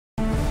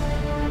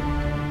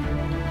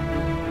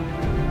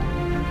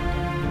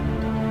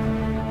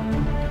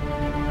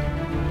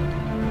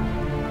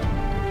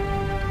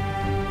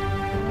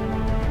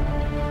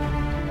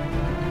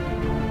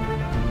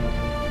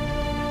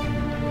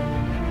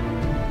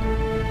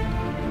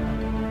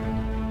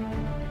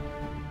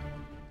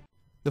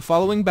The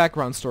following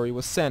background story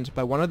was sent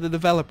by one of the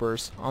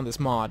developers on this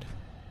mod.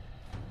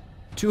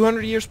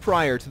 200 years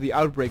prior to the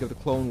outbreak of the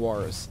Clone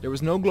Wars, there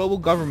was no global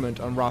government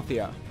on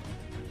Rathia.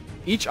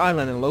 Each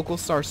island and local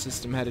star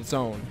system had its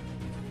own.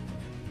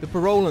 The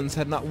Parolans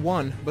had not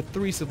one, but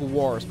 3 civil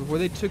wars before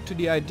they took to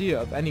the idea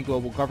of any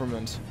global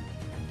government.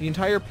 The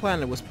entire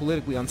planet was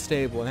politically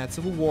unstable and had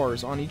civil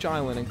wars on each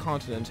island and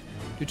continent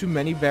due to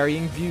many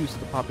varying views of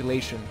the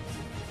population.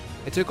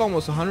 It took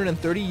almost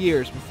 130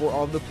 years before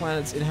all of the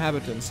planet's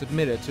inhabitants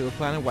submitted to a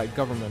planet-wide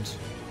government.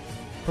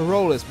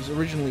 Parolis was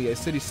originally a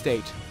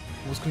city-state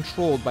and was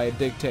controlled by a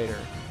dictator.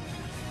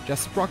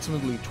 Just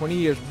approximately 20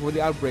 years before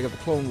the outbreak of the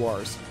Clone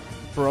Wars,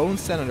 a Parolan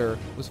senator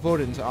was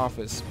voted into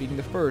office, being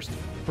the first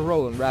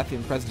Parolan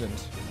Rathian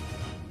president.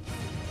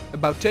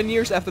 About 10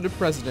 years after the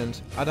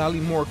president,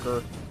 Adali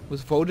Morker,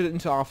 was voted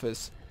into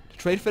office, the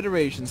Trade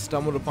Federation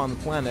stumbled upon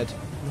the planet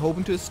and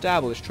hoping to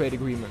establish trade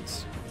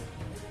agreements.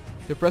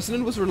 The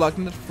president was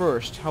reluctant at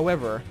first,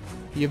 however,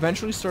 he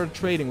eventually started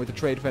trading with the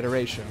Trade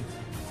Federation.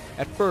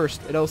 At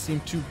first, it all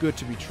seemed too good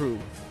to be true.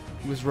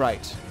 He was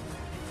right.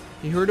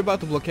 He heard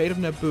about the blockade of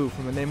Naboo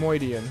from a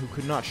Nemoidian who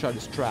could not shut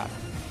his trap.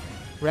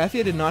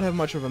 Rathia did not have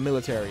much of a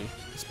military,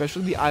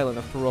 especially the island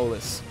of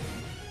Parolis.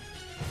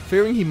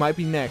 Fearing he might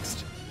be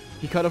next,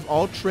 he cut off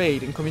all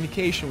trade and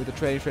communication with the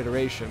Trade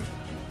Federation,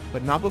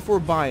 but not before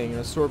buying an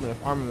assortment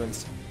of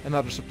armaments and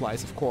other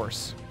supplies, of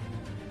course.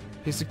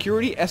 His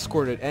security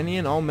escorted any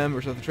and all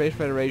members of the Trade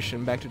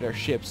Federation back to their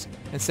ships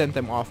and sent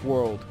them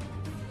off-world.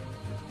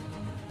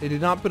 They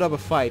did not put up a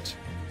fight,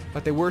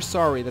 but they were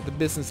sorry that the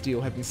business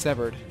deal had been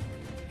severed.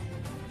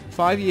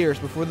 5 years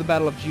before the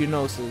Battle of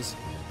Geonosis,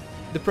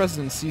 the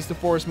President seized the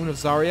forest moon of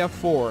Zarya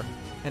IV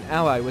and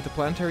allied with the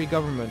planetary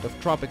government of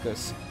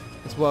Tropicus,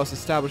 as well as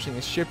establishing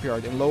a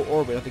shipyard in low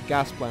orbit of the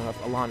gas planet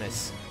of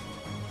Alanis.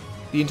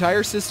 The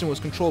entire system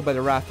was controlled by the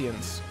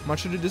Rathians,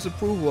 much to the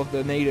disapproval of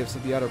the natives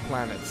of the other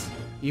planets,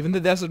 even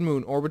the desert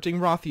moon orbiting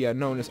Rathia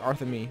known as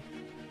Arthemi.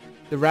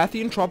 The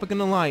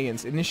Rathian-Tropican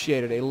alliance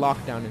initiated a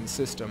lockdown in the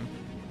system.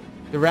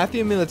 The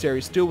Rathian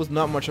military still was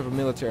not much of a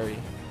military,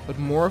 but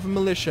more of a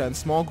militia and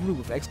small group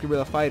of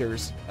ex-guerrilla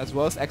fighters, as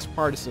well as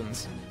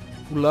ex-partisans,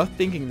 who loved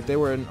thinking that they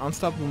were an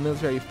unstoppable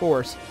military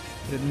force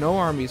and that no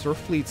armies or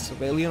fleets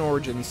of alien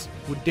origins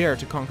would dare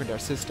to conquer their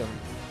system.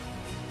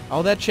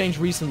 All that changed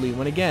recently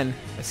when again,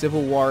 a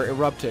civil war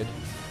erupted,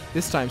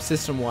 this time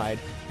system-wide,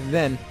 and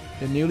then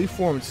the newly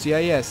formed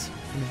CIS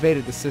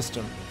invaded the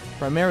system,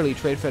 primarily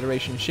Trade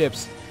Federation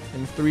ships,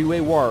 and a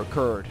 3-way war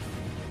occurred.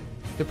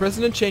 The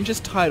president changed his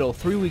title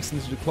 3 weeks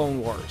into the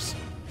Clone Wars.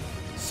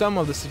 Some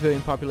of the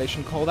civilian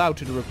population called out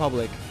to the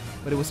Republic,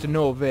 but it was to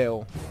no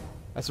avail,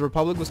 as the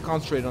Republic was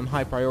concentrated on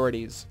high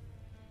priorities.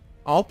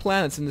 All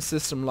planets in the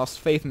system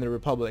lost faith in the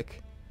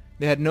Republic.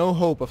 They had no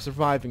hope of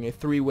surviving a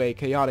 3-way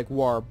chaotic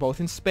war both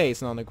in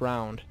space and on the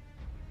ground.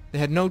 They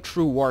had no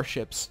true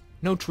warships,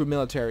 no true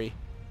military,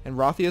 and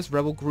Rathia's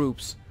rebel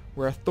groups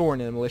were a thorn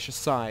in the malicious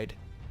side.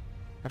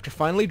 After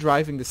finally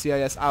driving the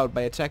CIS out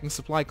by attacking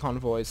supply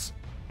convoys,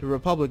 the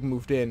Republic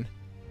moved in,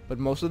 but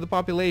most of the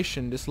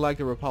population disliked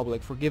the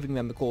Republic for giving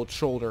them the cold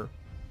shoulder.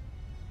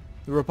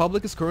 The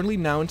Republic is currently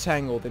now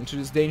entangled into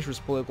this dangerous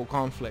political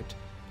conflict,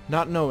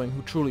 not knowing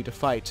who truly to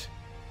fight.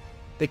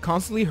 They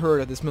constantly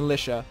heard of this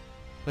militia,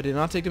 but did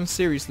not take them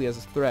seriously as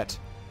a threat,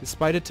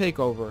 despite a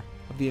takeover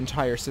of the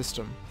entire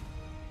system.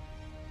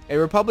 A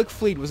Republic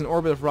fleet was in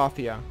orbit of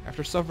Rathia,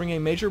 after suffering a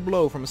major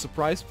blow from a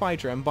surprise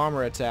fighter and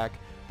bomber attack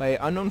by an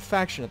unknown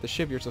faction at the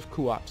shipyards of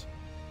Kuat.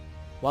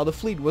 While the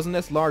fleet wasn't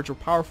as large or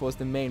powerful as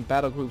the main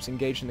battle groups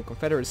engaged in the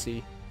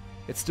Confederacy,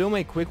 it still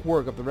made quick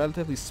work of the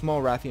relatively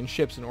small Rathian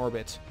ships in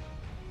orbit.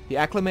 The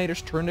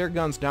Acclamators turned their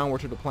guns downward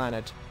to the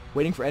planet,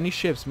 waiting for any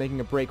ships making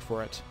a break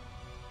for it.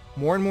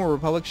 More and more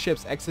Republic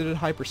ships exited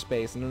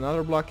hyperspace and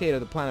another blockade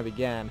of the planet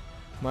began,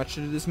 much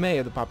to the dismay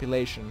of the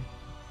population.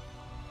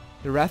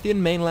 The Rathian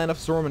mainland of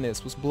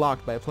Zormanis was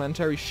blocked by a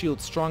planetary shield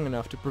strong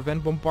enough to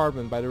prevent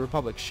bombardment by the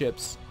Republic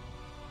ships.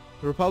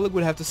 The Republic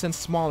would have to send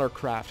smaller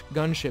craft,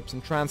 gunships,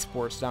 and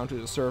transports down to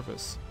the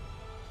surface.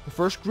 The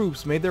first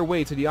groups made their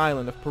way to the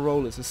island of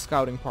Parolis as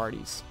scouting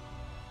parties.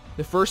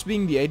 The first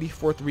being the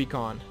 84th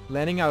Recon,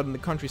 landing out in the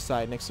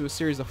countryside next to a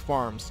series of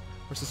farms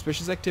where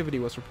suspicious activity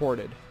was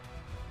reported.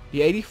 The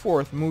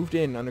 84th moved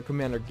in under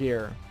Commander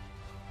Gear.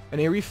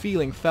 An eerie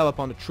feeling fell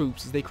upon the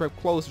troops as they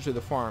crept closer to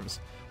the farms,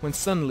 when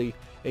suddenly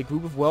a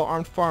group of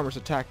well-armed farmers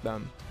attacked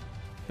them.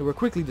 They were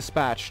quickly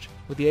dispatched,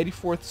 with the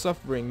 84th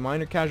suffering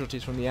minor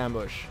casualties from the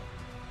ambush.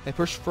 They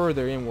pushed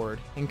further inward,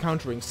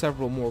 encountering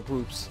several more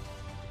groups.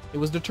 It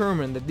was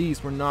determined that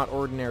these were not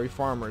ordinary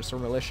farmers or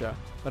militia,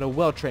 but a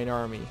well-trained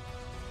army.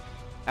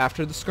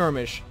 After the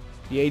skirmish,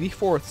 the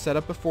 84th set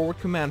up a forward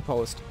command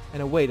post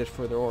and awaited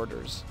further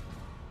orders.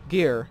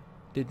 Gear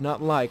did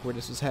not like where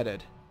this was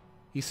headed.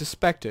 He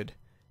suspected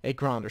a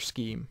grander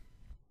scheme.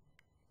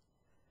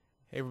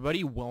 Hey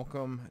everybody,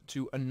 welcome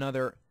to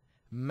another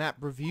map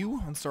review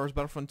on Star Wars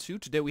Battlefront 2.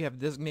 Today we have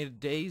Designated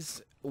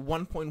Days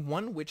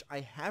 1.1, which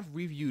I have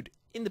reviewed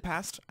in the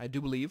past, I do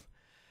believe.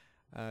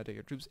 Take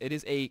your troops. It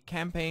is a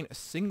campaign, a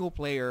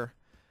single-player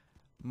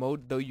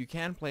mode, though you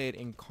can play it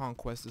in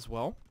Conquest as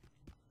well.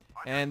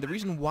 And the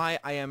reason why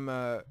I am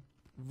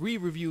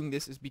re-reviewing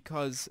this is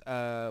because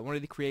one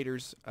of the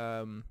creators,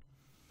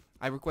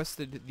 I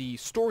requested the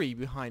story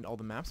behind all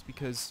the maps,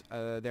 because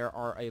there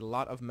are a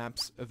lot of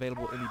maps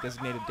available in the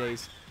Designated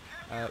Days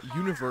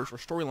universe or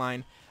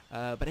storyline,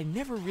 but I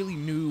never really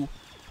knew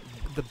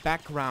the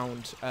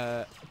background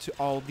to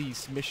all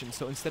these missions.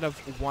 So instead of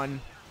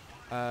one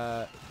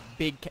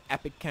big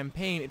epic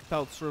campaign, it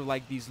felt sort of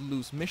like these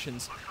loose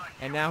missions.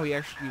 And now he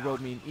actually wrote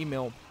me an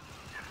email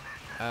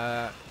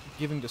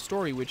giving the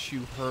story, which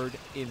you heard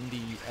in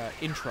the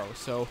intro.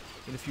 So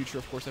in the future,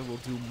 of course, I will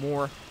do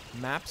more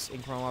maps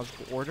in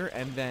chronological order,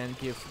 and then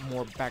give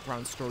more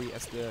background story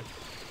as the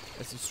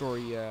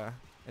story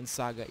and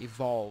saga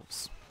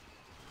evolves.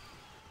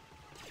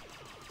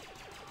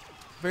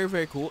 Very,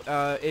 very cool.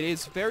 It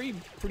is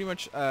pretty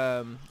much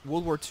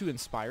World War II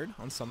inspired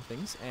on some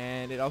things,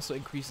 and it also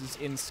increases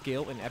in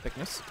scale and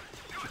epicness.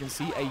 You can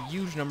see a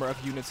huge number of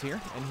units here,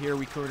 and here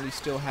we currently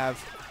still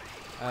have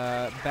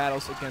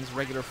battles against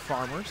regular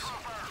farmers.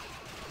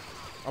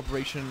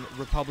 Operation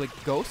Republic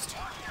Ghost.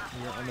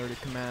 We are under the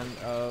command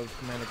of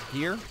Commander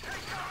Gear.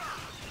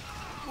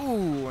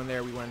 Ooh, and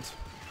there we went.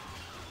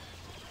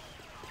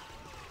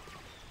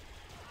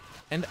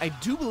 And I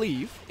do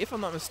believe, if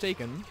I'm not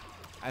mistaken,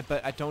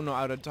 but I don't know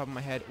out of the top of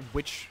my head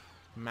which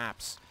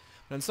maps.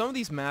 But on some of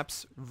these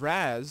maps,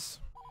 Raz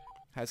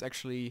has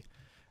actually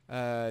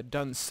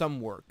done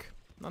some work.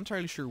 Not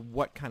entirely sure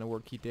what kind of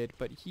work he did,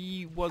 but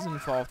he was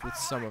involved with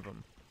some of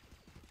them.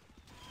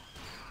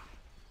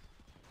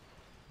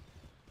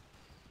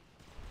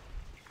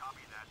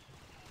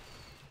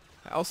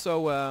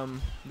 Also,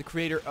 the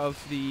creator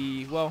of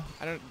the, well,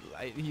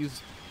 he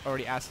used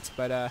already assets,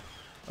 but I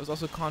was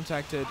also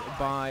contacted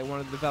by one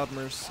of the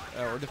developers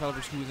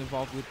who was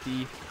involved with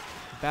the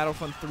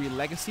Battlefront 3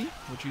 Legacy,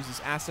 which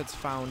uses assets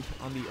found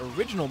on the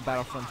original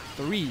Battlefront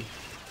 3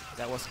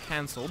 that was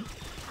cancelled.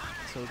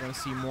 So we're going to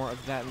see more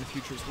of that in the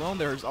future as well.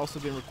 There's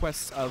also been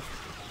requests of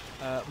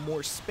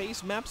more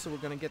space maps, so we're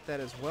going to get that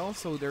as well.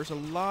 So there's a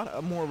lot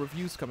of more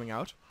reviews coming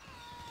out.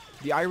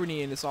 The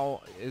irony in this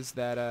all is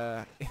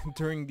that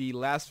during the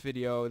last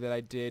video that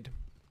I did,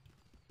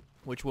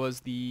 which was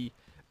the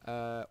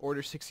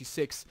Order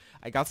 66,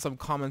 I got some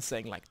comments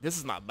saying like, this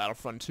is not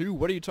Battlefront 2,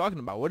 what are you talking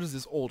about, what is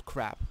this old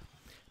crap?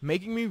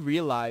 Making me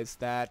realize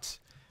that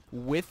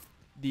with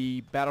the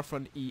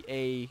Battlefront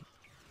EA,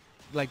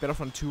 like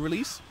Battlefront 2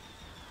 release,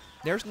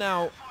 there's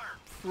now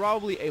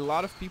probably a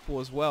lot of people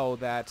as well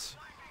that,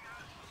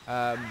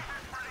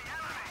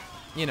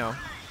 you know,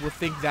 will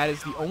think that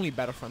is the only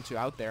Battlefront 2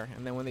 out there,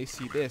 and then when they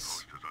see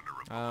this,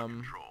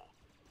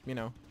 you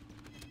know,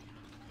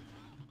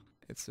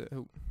 it's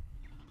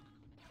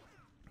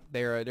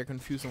they're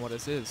confused on what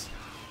this is.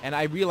 And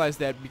I realized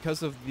that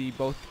because of the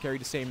both carry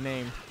the same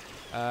name,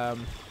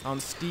 on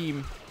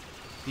Steam,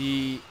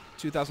 the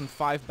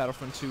 2005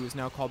 Battlefront 2 is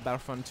now called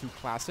Battlefront 2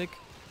 Classic.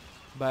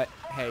 But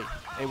hey,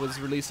 it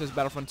was released as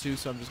Battlefront 2,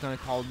 so I'm just gonna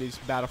call these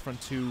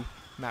Battlefront 2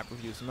 map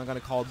reviews. I'm not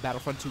gonna call it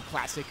Battlefront 2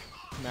 Classic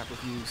map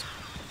reviews.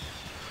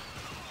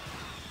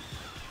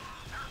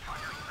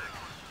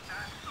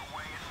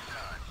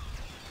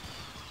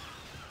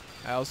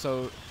 I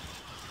also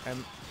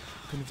am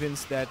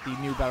convinced that the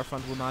new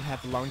Battlefront will not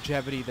have the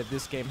longevity that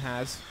this game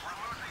has.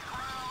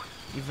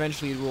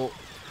 Eventually it will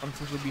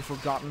unfortunately be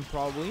forgotten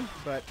probably,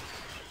 but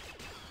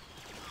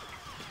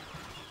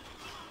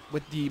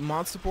with the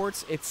mod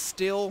supports, it's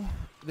still,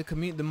 the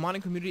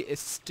modding community is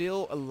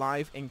still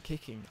alive and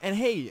kicking. And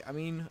hey, I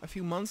mean, a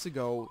few months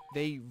ago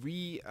they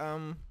they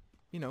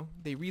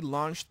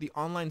relaunched the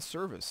online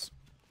service.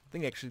 I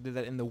think they actually did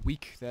that in the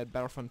week that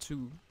Battlefront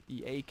 2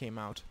 EA came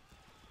out.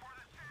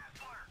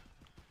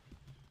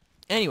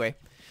 Anyway,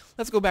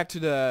 let's go back to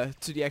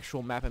the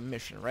actual map and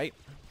mission, right?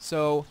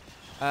 So,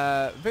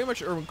 very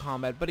much urban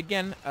combat, but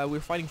again,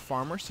 we're fighting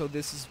farmers, so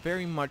this is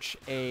very much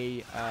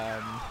a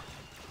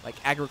like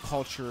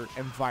agriculture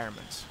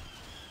environment.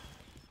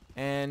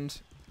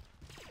 And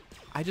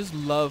I just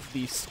love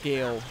the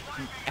scale,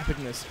 the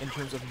epicness in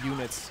terms of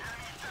units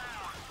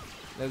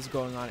that is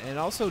going on. And it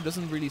also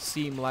doesn't really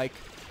seem like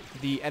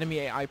the enemy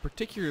AI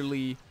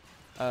particularly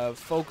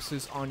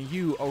focuses on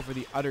you over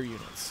the other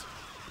units.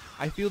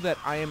 I feel that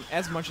I am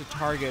as much a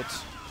target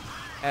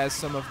as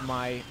some of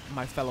my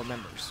fellow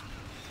members.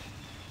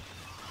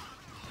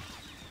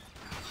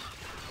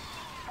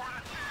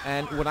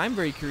 And what I'm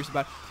very curious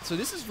about, so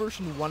this is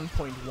version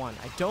 1.1. I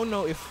don't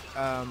know if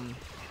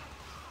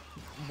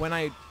when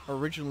I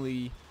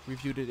originally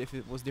reviewed it, if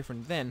it was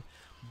different then,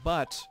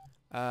 but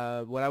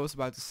what I was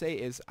about to say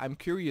is I'm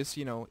curious,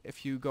 you know,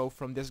 if you go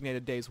from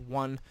Designated Days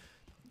 1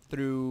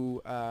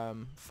 through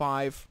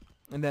 5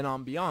 and then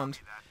on beyond,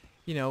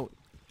 you know,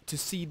 to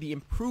see the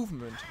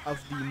improvement of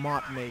the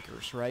mod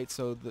makers, right?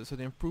 So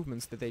the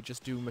improvements that they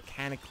just do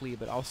mechanically,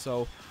 but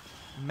also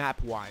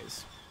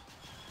map-wise.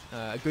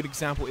 A good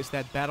example is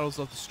that Battles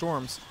of the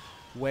Storms,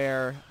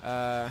 where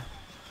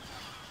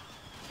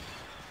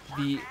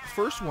the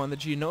first one, the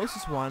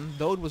Geonosis one,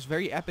 though it was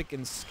very epic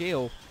in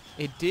scale,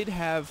 it did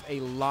have a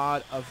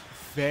lot of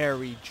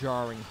very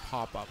jarring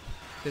pop-up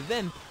that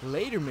then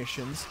later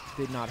missions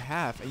did not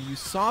have, and you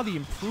saw the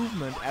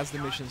improvement as the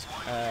missions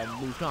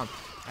moved on.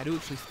 I do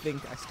actually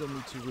think I still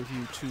need to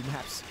review 2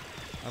 maps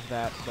of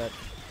that, but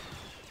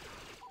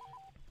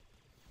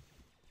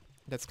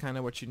that's kind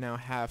of what you now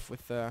have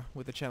with the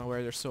channel,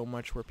 where there's so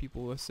much where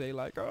people will say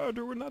like, oh,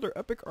 do another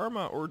Epic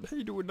Arma, or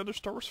hey, do another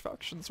Star Wars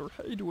Factions, or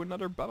hey, do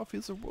another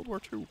Battlefields of World War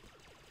II.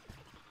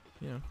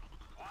 You know,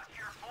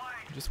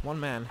 just one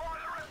man.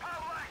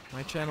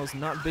 My channel's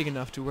not big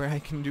enough to where I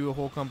can do a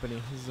whole company.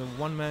 This is a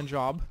one-man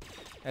job,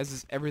 as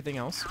is everything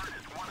else.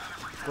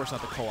 Of course,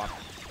 not the co-op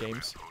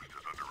games,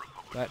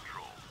 but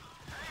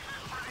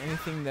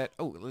anything that...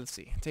 Oh, let's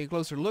see. Take a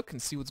closer look and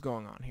see what's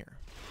going on here.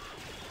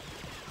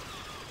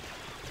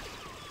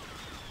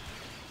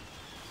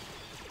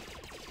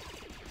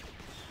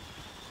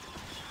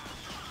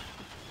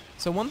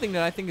 So one thing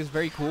that I think is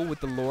very cool with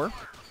the lore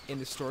in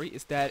the story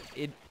is that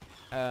it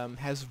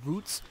has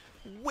roots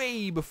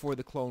way before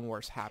the Clone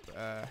Wars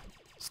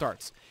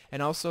starts,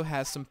 and also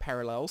has some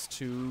parallels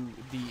to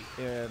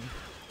the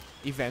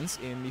events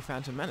in the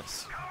Phantom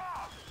Menace.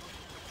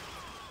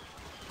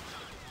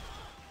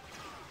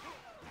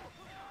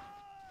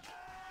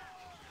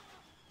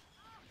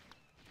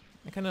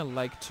 I kind of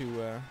like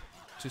to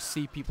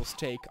see people's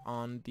take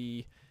on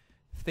the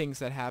things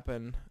that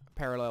happen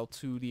parallel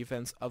to the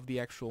events of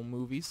the actual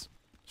movies.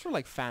 Sort of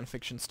like fan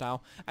fiction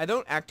style. I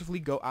don't actively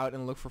go out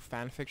and look for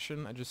fan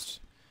fiction. I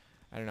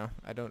don't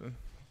know.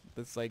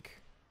 That's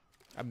like,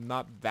 I'm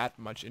not that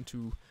much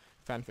into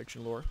fan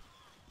fiction lore.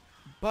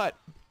 But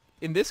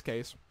in this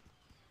case,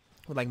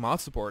 with like mod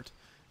support,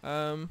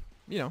 you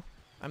know,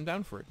 I'm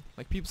down for it.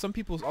 Like some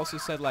people also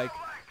said like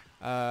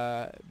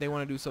they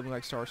want to do something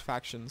like Star Wars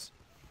Factions.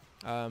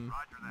 You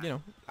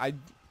know,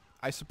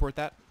 I support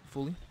that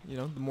fully. You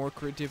know, the more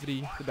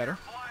creativity, the better.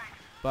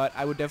 But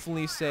I would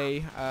definitely say,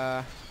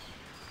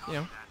 you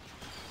know,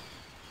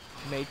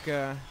 make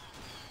a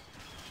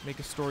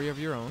story of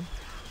your own.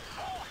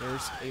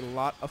 There's a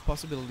lot of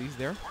possibilities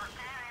there.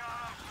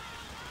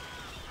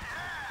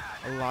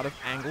 A lot of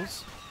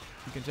angles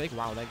you can take.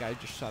 Wow, that guy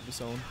just shot his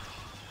own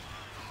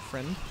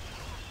friend.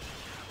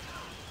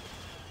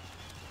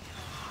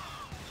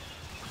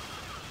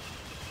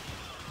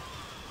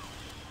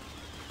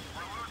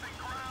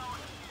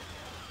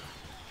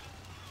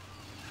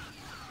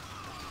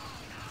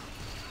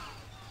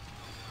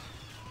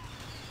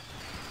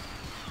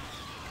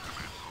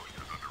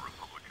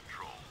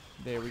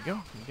 There we go.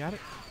 You got it.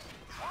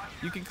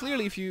 You can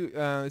clearly, if you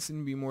seem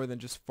to be more than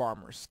just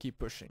farmers, keep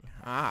pushing.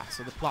 Ah,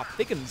 so the plot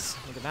thickens.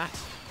 Look at that.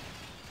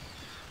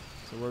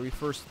 So where we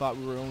first thought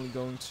we were only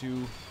going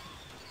to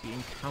be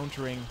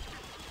encountering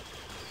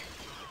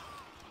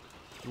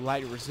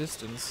light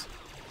resistance,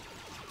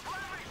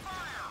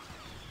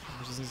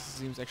 resistance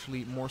seems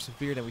actually more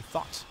severe than we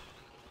thought.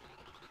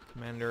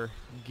 Commander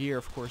Gear,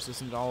 of course,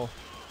 isn't all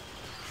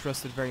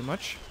trusted very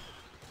much.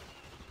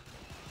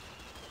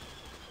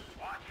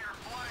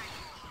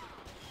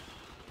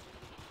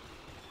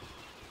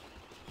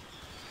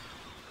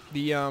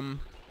 The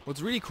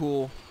what's really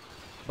cool,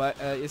 but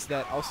is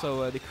that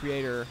also the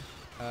creator,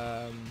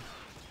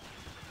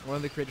 one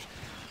of the creators,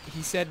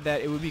 he said that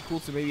it would be cool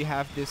to maybe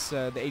have this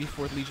the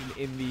 84th Legion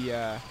in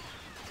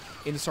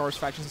the Star Wars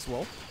Factions as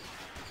well,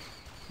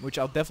 which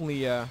I'll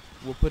definitely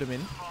will put him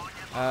in.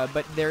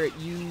 But there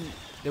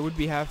would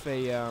be have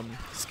a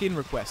skin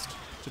request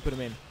to put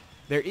him in.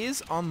 There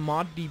is on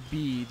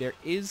ModDB, there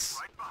is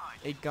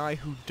a guy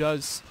who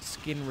does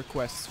skin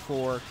requests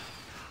for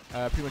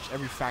pretty much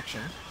every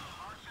faction.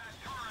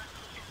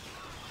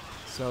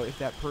 So if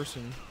that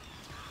person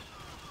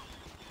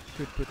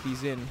could put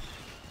these in, you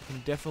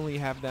can definitely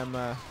have them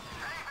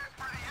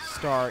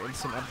star in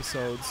some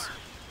episodes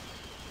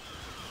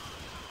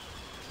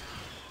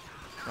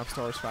of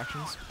Star Wars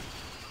Factions.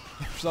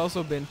 There's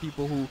also been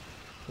people who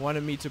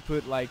wanted me to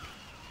put like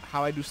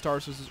how I do Star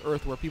Wars vs.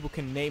 Earth, where people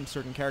can name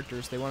certain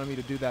characters. They wanted me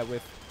to do that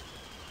with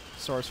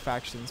Star Wars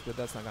Factions, but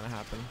that's not gonna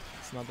happen.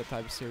 It's not the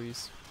type of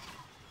series.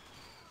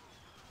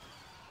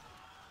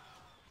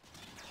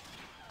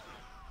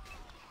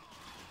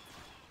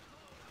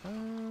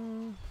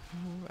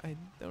 I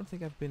don't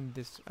think I've been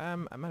this. I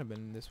might have been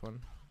in this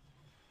one.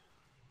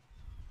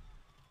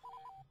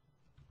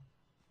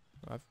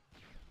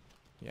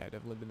 Yeah, I've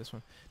definitely been this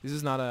one. This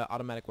is not an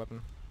automatic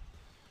weapon.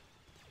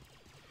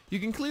 You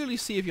can clearly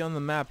see if you're on the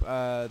map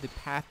the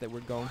path that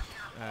we're going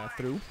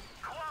through.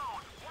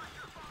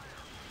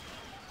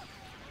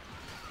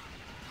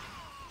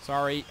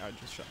 Sorry, I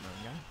just shot my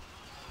own guy.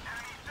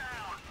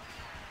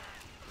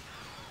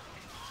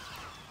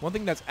 One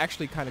thing that's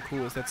actually kind of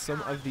cool is that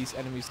some of these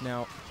enemies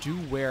now do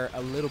wear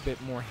a little bit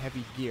more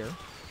heavy gear.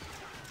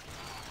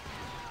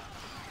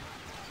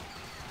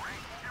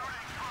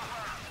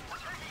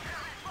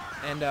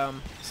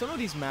 And some of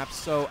these maps,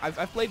 so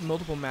I've played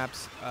multiple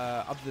maps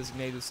of the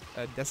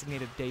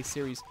Designated Day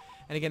series,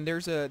 and again,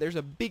 there's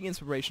a big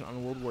inspiration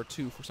on World War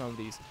II for some of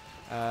these.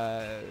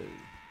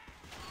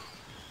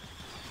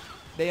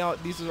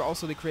 These are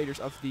also the creators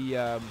of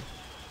the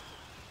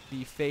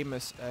the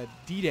famous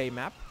D-Day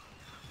map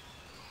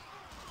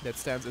that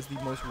stands as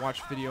the most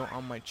watched video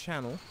on my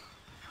channel.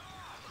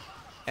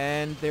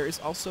 And there is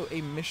also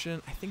a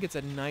mission, I think it's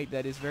at night,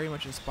 that is very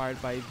much inspired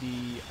by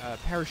the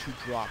parachute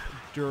drop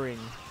during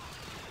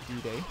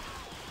D-Day.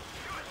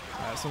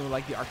 Something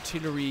like the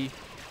artillery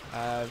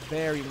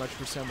very much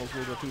resembles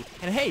World War II.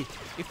 And hey,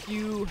 if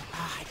you...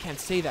 I can't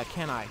say that,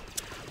 can I?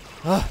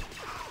 I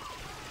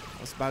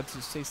was about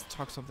to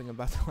talk something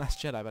about The Last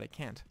Jedi, but I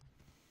can't.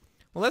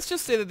 Well, let's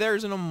just say that there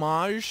is an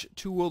homage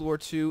to World War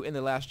II in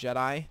The Last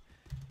Jedi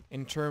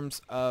in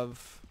terms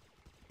of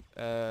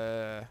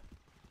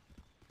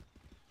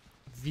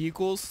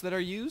vehicles that are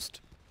used.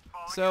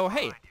 So,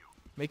 hey,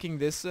 making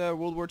this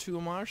World War II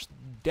homage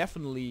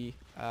definitely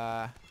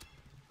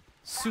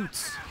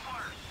suits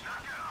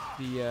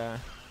the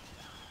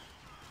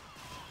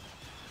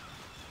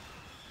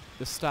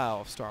style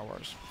of Star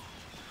Wars.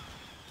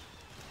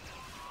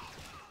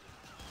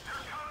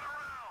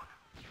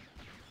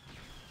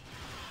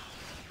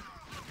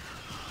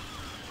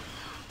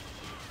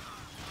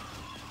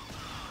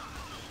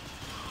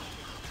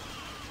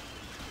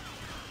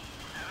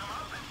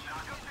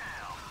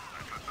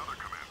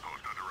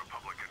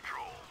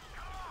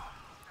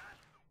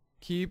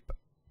 Keep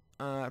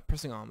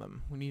pressing on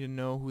them. We need to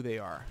know who they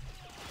are.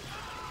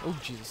 Oh,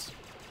 Jesus.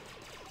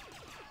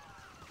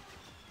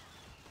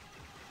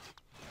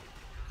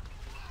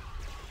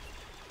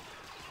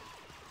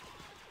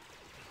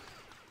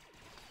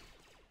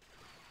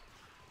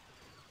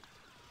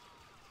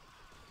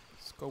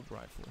 Scope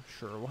rifle.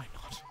 Sure, why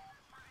not?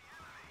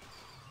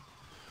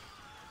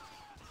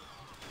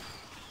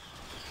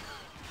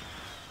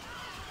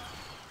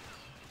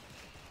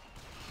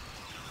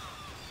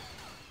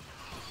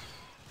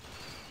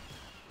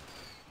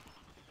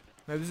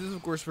 Now this is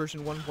of course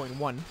version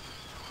 1.1,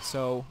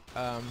 so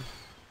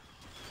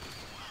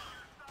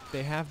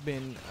they have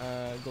been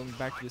going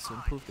back to this to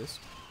improve this.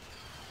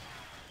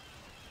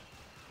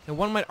 And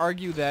one might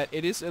argue that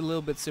it is a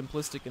little bit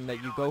simplistic in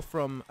that you go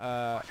from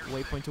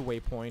waypoint to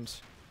waypoint,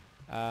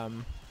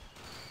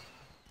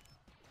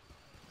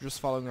 just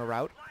following a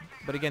route.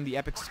 But again, the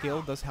epic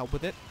skill does help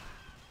with it.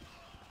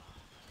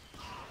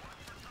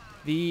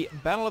 The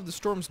Battle of the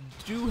Storms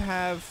do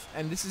have,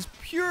 and this is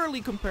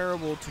purely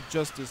comparable to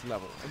just this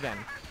level. Again,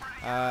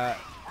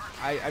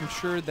 I'm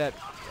sure that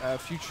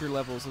future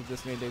levels of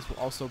this days will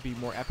also be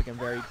more epic and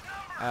varied.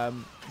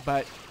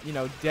 But, you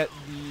know, the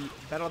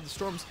Battle of the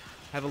Storms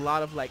have a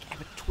lot of, like,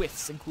 epic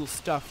twists and cool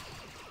stuff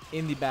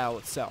in the battle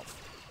itself.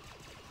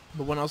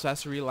 But one also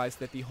has to realize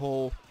that the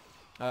whole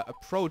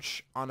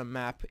approach on a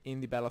map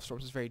in the Battle of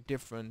Storms is very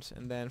different.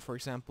 And then, for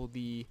example,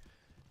 the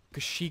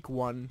Kashyyyk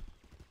one,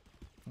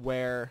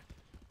 where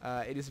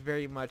it is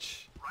very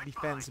much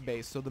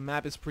defense-based, so the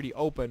map is pretty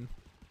open,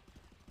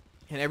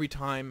 and every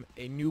time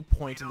a new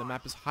point in the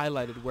map is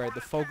highlighted where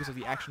the focus of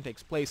the action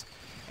takes place,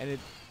 and it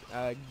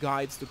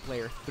guides the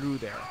player through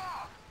there.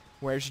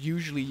 Whereas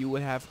usually you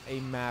would have a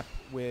map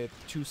with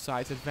two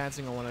sides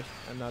advancing on one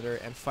another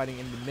and fighting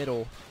in the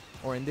middle,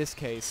 or in this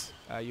case,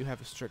 you have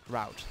a strict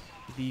route.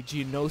 The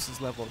Geonosis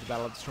level of the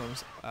Battle of the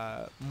Storms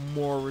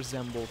more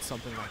resembled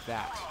something like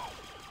that.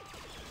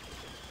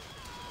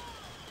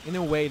 In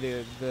a way,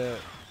 the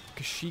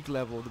Kashyyyk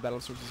level of the Battle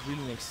of Storms is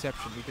really an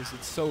exception because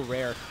it's so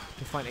rare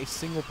to find a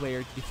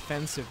single-player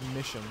defensive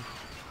mission.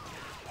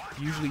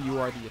 Usually you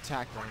are the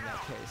attacker in that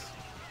case.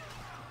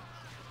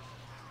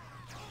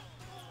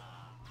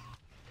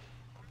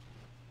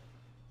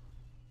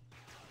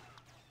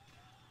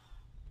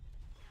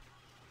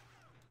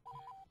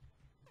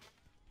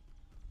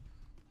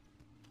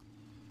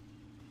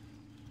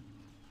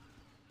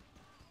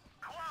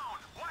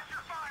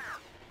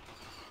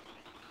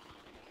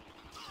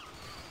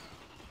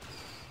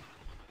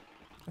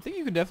 I think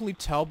you can definitely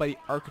tell by the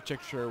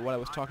architecture what I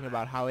was talking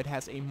about, how it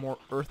has a more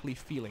earthly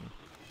feeling,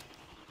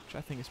 which I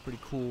think is pretty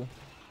cool.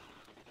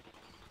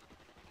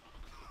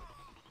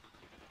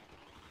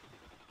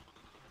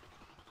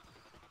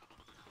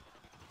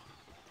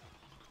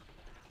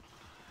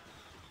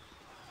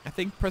 I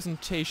think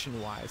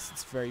presentation-wise,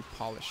 it's very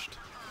polished.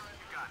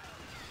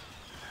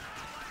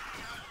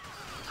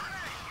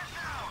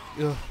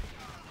 Ugh.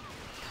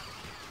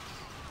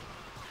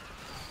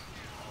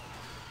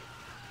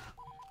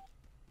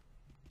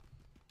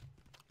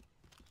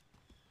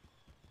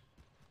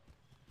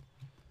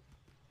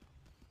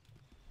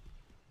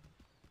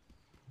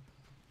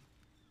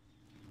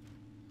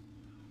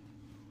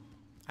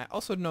 I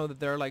also know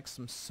that there are like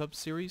some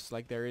sub-series,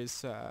 like there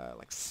is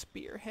like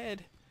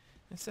Spearhead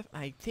and stuff.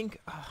 I think,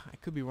 I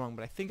could be wrong,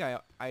 but I think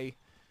I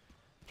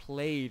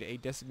played a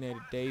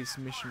Designated Days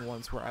mission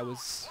once where I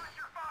was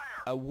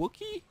a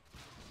Wookiee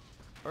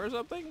or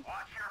something.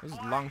 This was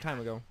a long time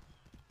ago.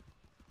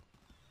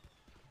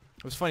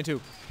 It was funny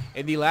too.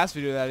 In the last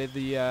video that I did,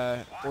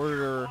 the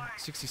Order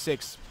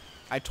 66,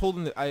 I told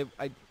him that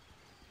I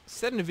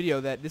said in a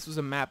video that this was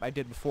a map I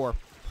did before.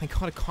 I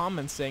got a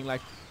comment saying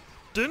like,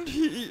 Didn't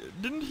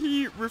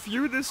he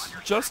review this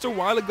just a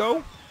while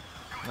ago?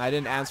 I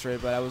didn't answer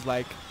it, but I was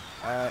like,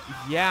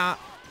 yeah,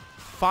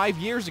 5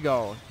 years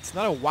ago. It's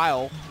not a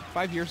while.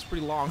 5 years is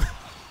pretty long.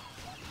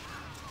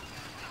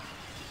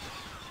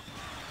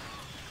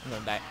 I'm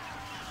gonna die.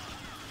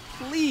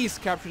 Please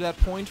capture that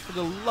point for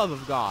the love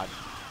of God.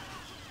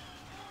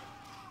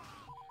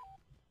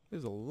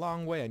 There's a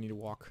long way I need to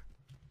walk.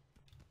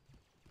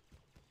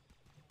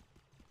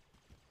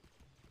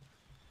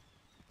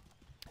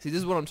 See, this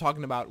is what I'm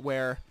talking about,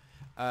 where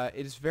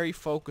it is very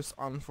focused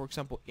on, for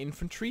example,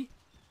 infantry.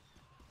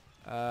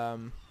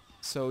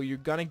 So you're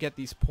gonna get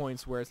these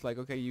points where it's like,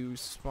 okay, you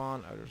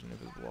spawn. Oh, there's an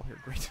invisible wall here.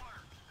 Great.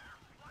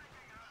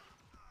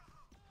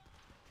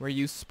 Where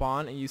you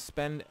spawn and you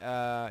spend,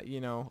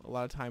 you know, a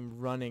lot of time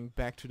running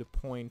back to the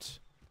point.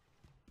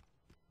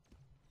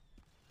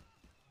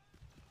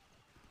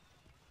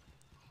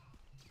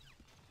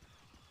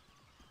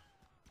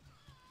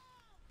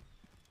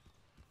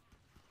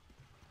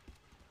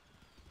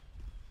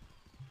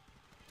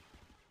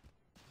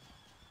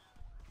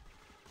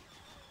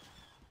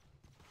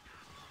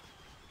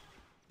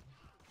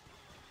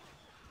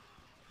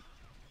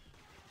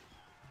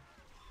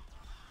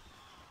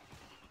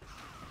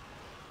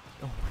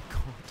 Oh my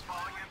god.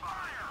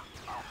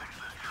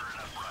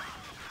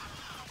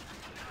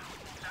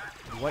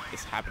 What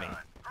is happening?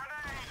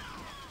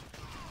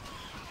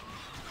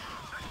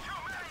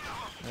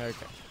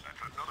 Okay.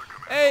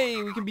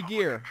 Hey, we can be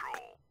gear.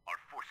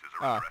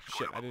 Ah,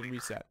 shit, I didn't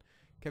reset.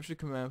 Capture the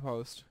command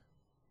post.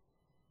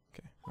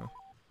 Okay, huh.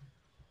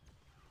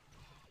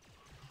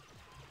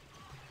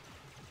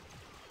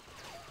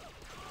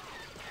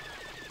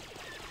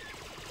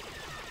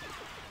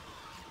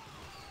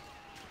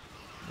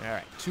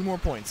 Alright, 2 more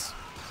points.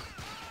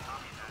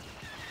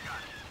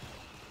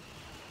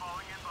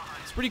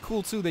 It's pretty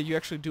cool too that you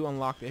actually do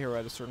unlock the hero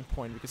at a certain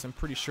point, because I'm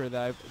pretty sure that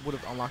I would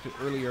have unlocked it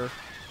earlier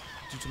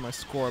due to my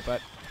score,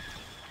 but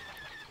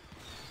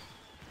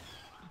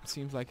it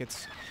seems like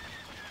it's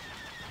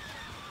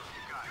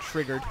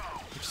triggered,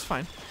 which is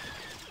fine.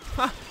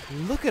 Ha!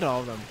 Look at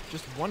all of them.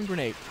 Just one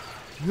grenade.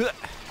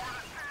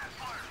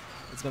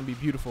 It's gonna be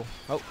beautiful.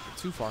 Oh,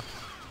 too far.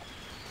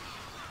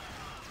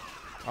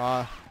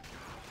 Yeah.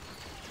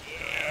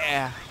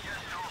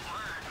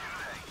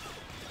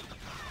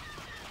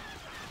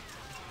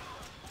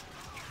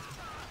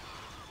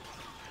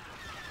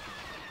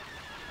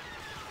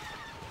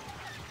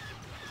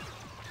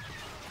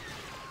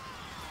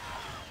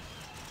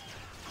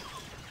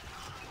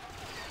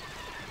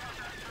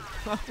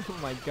 Oh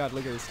my god,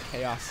 look at this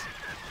chaos.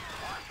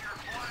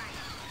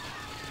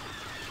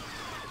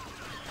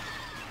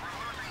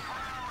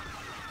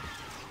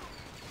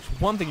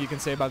 One thing you can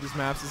say about these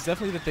maps is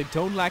definitely that they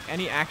don't lack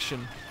any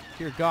action.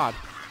 Dear god.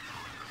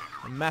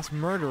 A mass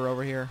murder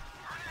over here.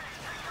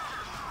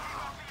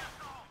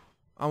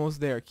 Almost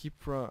there.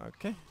 Keep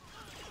okay.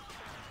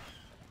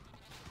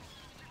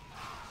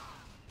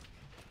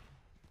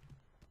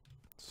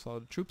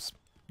 Solid troops.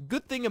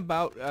 Good thing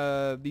about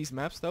these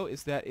maps though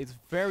is that it's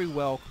very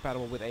well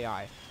compatible with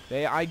AI. The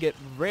AI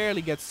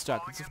rarely gets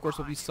stuck. It's of course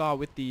what we saw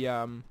with the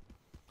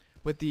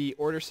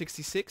Order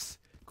 66.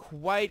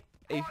 Quite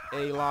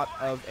a lot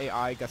of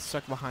AI got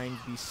stuck behind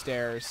these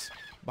stairs,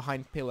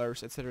 behind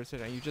pillars, etc.,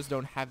 etc. And you just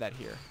don't have that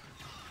here.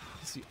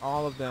 You see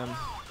all of them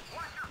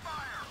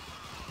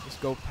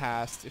just go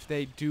past. If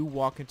they do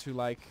walk into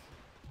like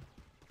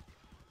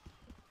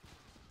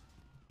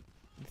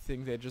the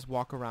thing, they just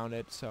walk around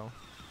it. So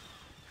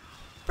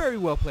very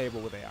well playable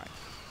with AI.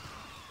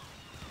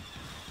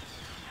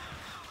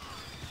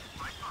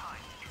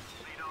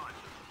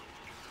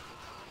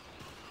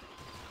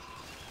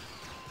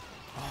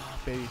 Oh,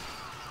 baby.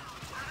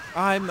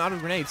 I'm out of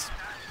grenades.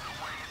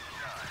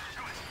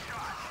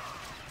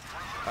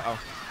 Uh-oh.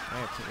 I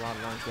have to take a lot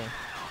of lines there.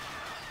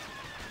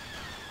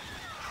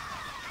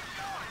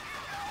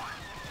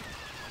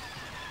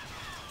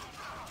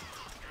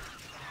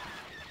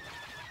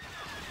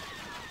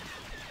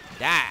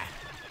 Die!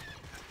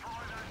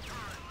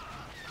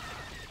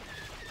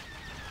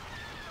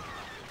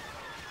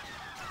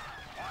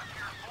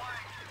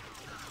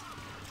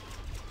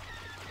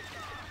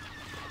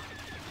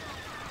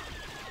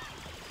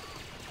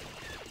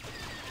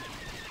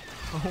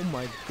 Oh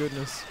my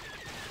goodness.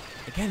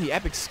 Again, the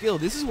epic skill.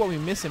 This is what we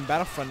miss in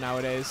Battlefront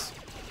nowadays.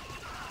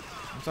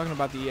 I'm talking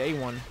about the EA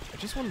one. I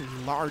just want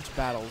large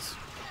battles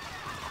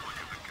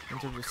in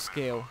terms of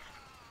scale.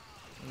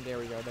 And there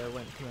we go. There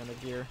went Commander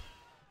Gear.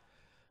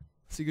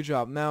 See, good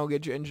job. Now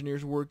get your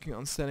engineers working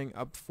on setting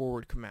up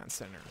forward command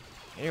center.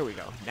 There we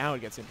go. Now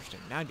it gets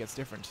interesting. Now it gets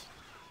different.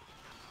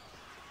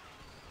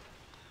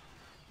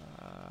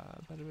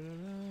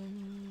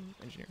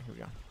 Engineer. Here we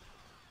go.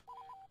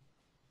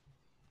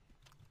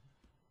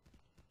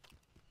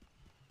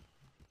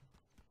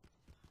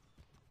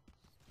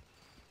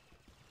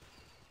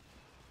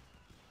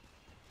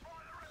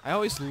 I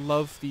always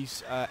love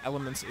these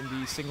elements in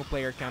the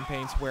single-player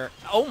campaigns where,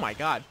 oh my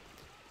god,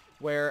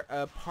 where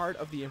part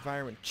of the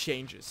environment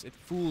changes. It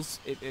feels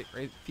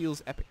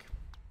epic.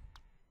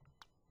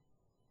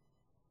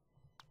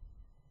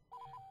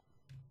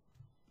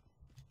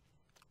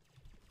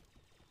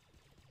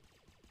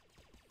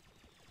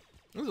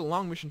 It was a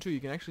long mission too. You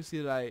can actually see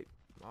that I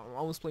I'm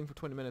almost playing for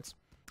 20 minutes.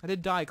 I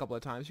did die a couple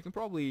of times. You can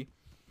probably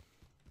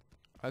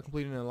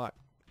complete it a lot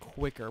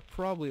quicker.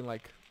 Probably in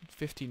like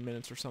 15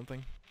 minutes or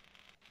something.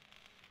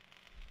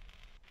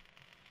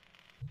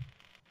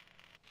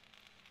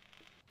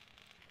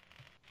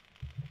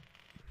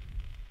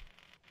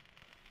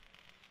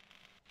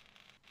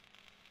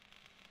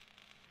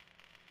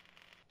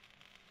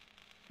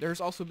 There's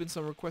also been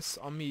some requests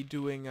on me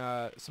doing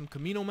some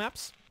Camino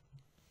maps.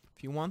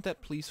 If you want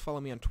that, please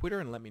follow me on Twitter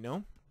and let me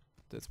know.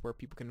 That's where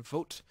people can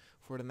vote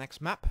for the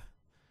next map.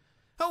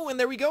 Oh, and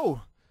there we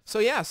go! So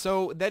yeah,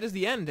 so that is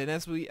the end, and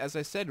as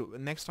I said,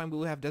 next time we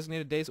will have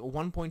Designated Days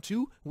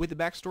 1.2 with the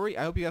backstory.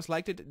 I hope you guys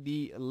liked it.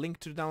 The link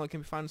to the download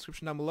can be found in the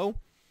description down below.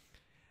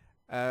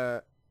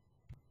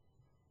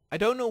 I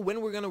don't know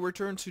when we're going to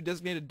return to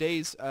Designated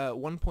Days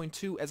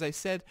 1.2. As I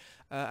said,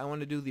 I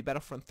want to do the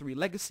Battlefront 3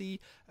 Legacy.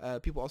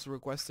 People also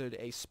requested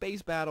a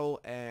space battle,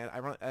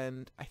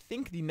 and I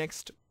think the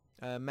next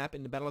map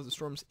in the Battle of the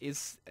Storms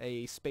is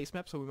a space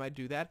map, so we might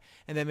do that.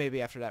 And then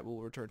maybe after that we'll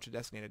return to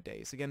Designated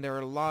Days. Again, there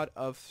are a lot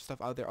of stuff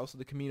out there, also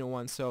the Camino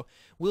one, so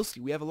we'll see.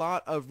 We have a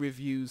lot of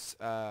reviews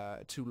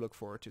to look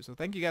forward to. So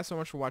thank you guys so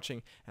much for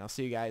watching, and I'll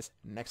see you guys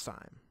next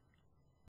time.